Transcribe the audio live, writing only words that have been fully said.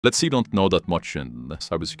Let's say you don't know that much in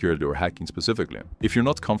cybersecurity or hacking specifically. If you're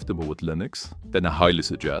not comfortable with Linux, then I highly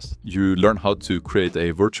suggest you learn how to create a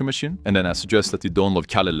virtual machine, and then I suggest that you download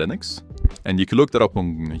Kali Linux. And you can look that up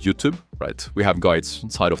on YouTube, right? We have guides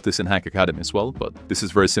inside of this in Hack Academy as well, but this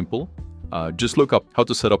is very simple. Just look up how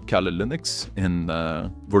to set up Kali Linux in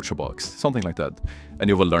VirtualBox, something like that, and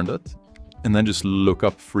you will learn that. And then just look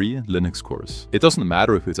up free Linux course. It doesn't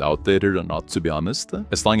matter if it's outdated or not, to be honest.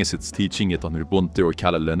 As long as it's teaching it on Ubuntu or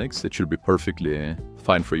Kali Linux, it should be perfectly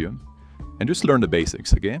fine for you. And just learn the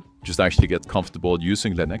basics, okay? Just actually get comfortable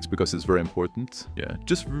using Linux because it's very important. Yeah,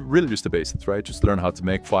 just really just the basics, right? Just learn how to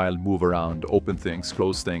make file, move around, open things,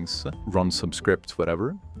 close things, run some script,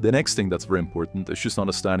 whatever. The next thing that's very important is just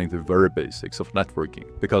understanding the very basics of networking.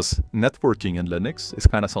 Because networking in Linux is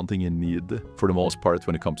kind of something you need for the most part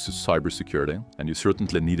when it comes to cybersecurity. And you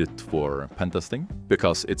certainly need it for pentesting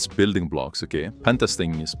because it's building blocks, okay?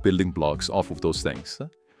 Pentesting is building blocks off of those things.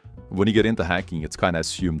 When you get into hacking, it's kind of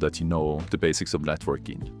assumed that you know the basics of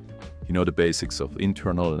networking. You know the basics of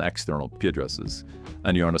internal and external IP addresses,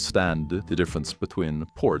 and you understand the difference between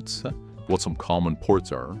ports, what some common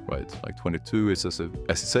ports are, right? Like 22 is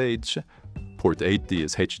SSH, port 80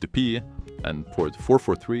 is HTTP, and port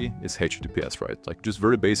 443 is HTTPS, right? Like just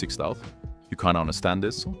very basic stuff. You kind of understand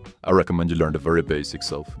this. I recommend you learn the very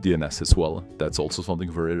basics of DNS as well. That's also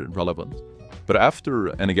something very relevant. But after,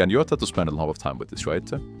 and again, you have to spend a lot of time with this, right?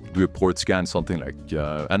 Do a port scan, something like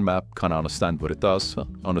Nmap, kind of understand what it does,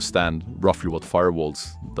 understand roughly what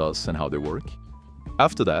firewalls does and how they work.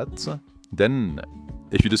 After that, then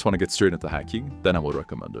if you just want to get straight into hacking, then I would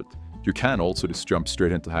recommend it. You can also just jump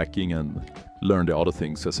straight into hacking and learn the other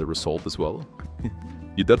things as a result as well.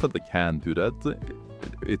 You definitely can do that.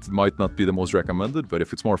 It might not be the most recommended, but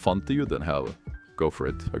if it's more fun to you, then hell, go for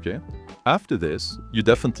it, okay? After this, you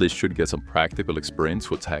definitely should get some practical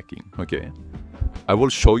experience with hacking, okay? I will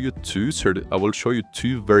show you two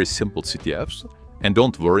very simple CTFs, and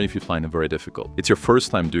don't worry if you find them very difficult. It's your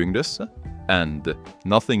first time doing this, and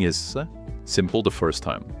nothing is simple the first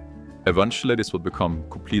time. Eventually, this will become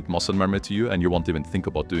complete muscle memory to you, and you won't even think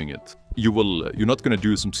about doing it. You're not going to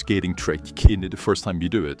do some skating trick in the first time you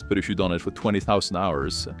do it, but if you've done it for 20,000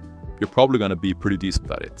 hours, you're probably going to be pretty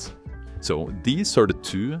decent at it. So these are the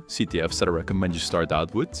two CTFs that I recommend you start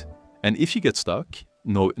out with. And if you get stuck,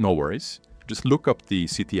 no worries. Just look up the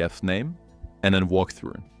CTF name and then walk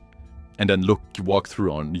through. And then walk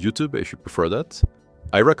through on YouTube if you prefer that.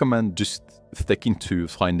 I recommend just sticking to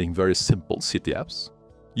finding very simple CTFs.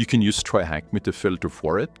 You can use TryHackMe to filter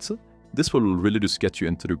for it. This will really just get you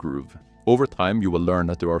into the groove. Over time, you will learn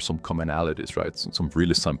that there are some commonalities, right? Some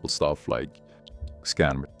really simple stuff like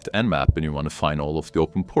scan with Nmap and you want to find all of the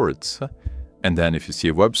open ports. And then if you see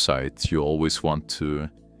a website, you always want to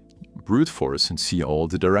brute force and see all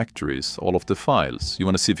the directories, all of the files. You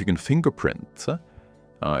want to see if you can fingerprint,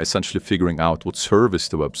 essentially figuring out what service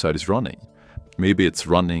the website is running. Maybe it's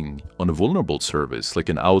running on a vulnerable service, like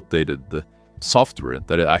an outdated software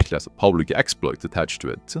that it actually has a public exploit attached to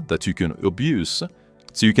it that you can abuse.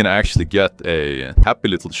 So you can actually get a happy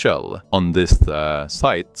little shell on this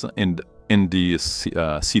site in the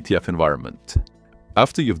CTF environment.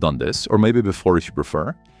 After you've done this, or maybe before if you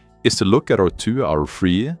prefer, is to look at our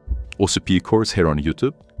free OSCP course here on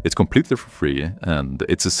YouTube. It's completely for free, and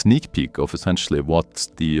it's a sneak peek of essentially what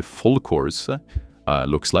the full course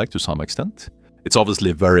looks like to some extent. It's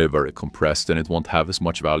obviously very, very compressed, and it won't have as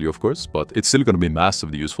much value, of course, but it's still going to be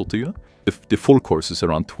massively useful to you. The full course is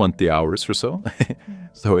around 20 hours or so,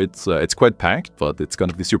 so it's quite packed, but it's going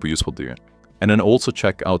to be super useful to you. And then also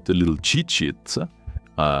check out the little cheat sheet,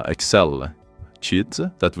 Excel cheat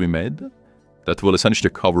that we made that will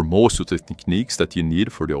essentially cover most of the techniques that you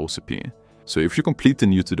need for the OSCP. So if you're completely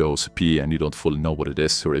new to the OSCP and you don't fully know what it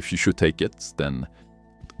is, or if you should take it, then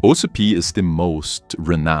OSCP is the most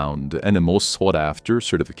renowned and the most sought after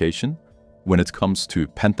certification when it comes to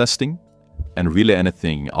pen testing and really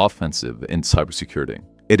anything offensive in cybersecurity.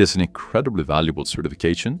 It is an incredibly valuable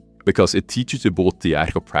certification because it teaches you both the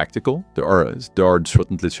actual practical. There are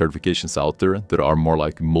certainly certifications out there that are more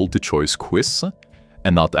like multi-choice quiz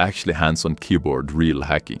and not actually hands-on keyboard real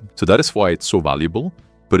hacking. So that is why it's so valuable,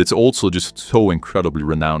 but it's also just so incredibly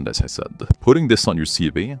renowned, as I said. Putting this on your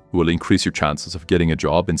CV will increase your chances of getting a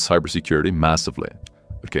job in cybersecurity massively.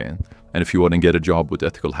 Okay, and if you want to get a job with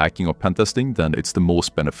ethical hacking or pen testing, then it's the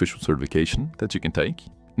most beneficial certification that you can take.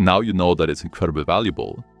 Now you know that it's incredibly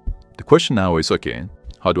valuable. The question now is, okay,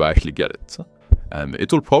 how do I actually get it?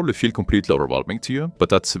 It will probably feel completely overwhelming to you, but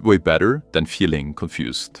that's way better than feeling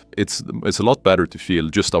confused. It's a lot better to feel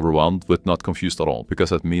just overwhelmed but not confused at all,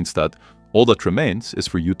 because that means that all that remains is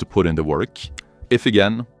for you to put in the work. If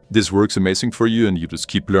again, this works amazing for you and you just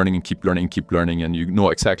keep learning and keep learning and keep learning and you know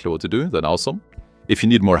exactly what to do, then awesome. If you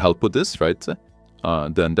need more help with this, right,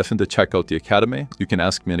 then definitely check out the Academy. You can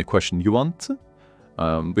ask me any question you want.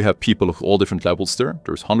 We have people of all different levels there.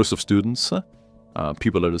 There's hundreds of students,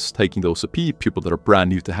 people that are just taking the OSCP, people that are brand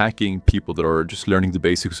new to hacking, people that are just learning the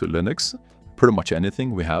basics of Linux, pretty much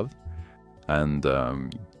anything we have. And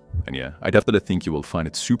yeah, I definitely think you will find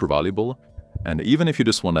it super valuable. And even if you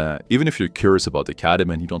just even if you're curious about the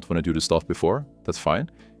Academy and you don't want to do the stuff before, that's fine.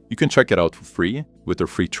 You can check it out for free with their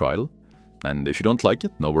free trial. And if you don't like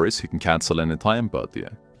it, no worries, you can cancel anytime. But yeah,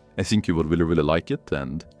 I think you will really, really like it.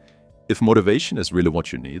 And if motivation is really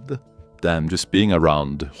what you need, then just being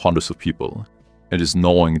around hundreds of people and just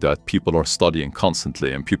knowing that people are studying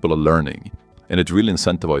constantly and people are learning, and it really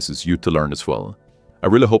incentivizes you to learn as well. I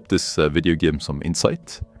really hope this video gave some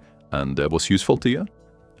insight and was useful to you.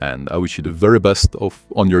 And I wish you the very best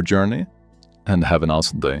on your journey and have an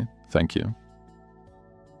awesome day. Thank you.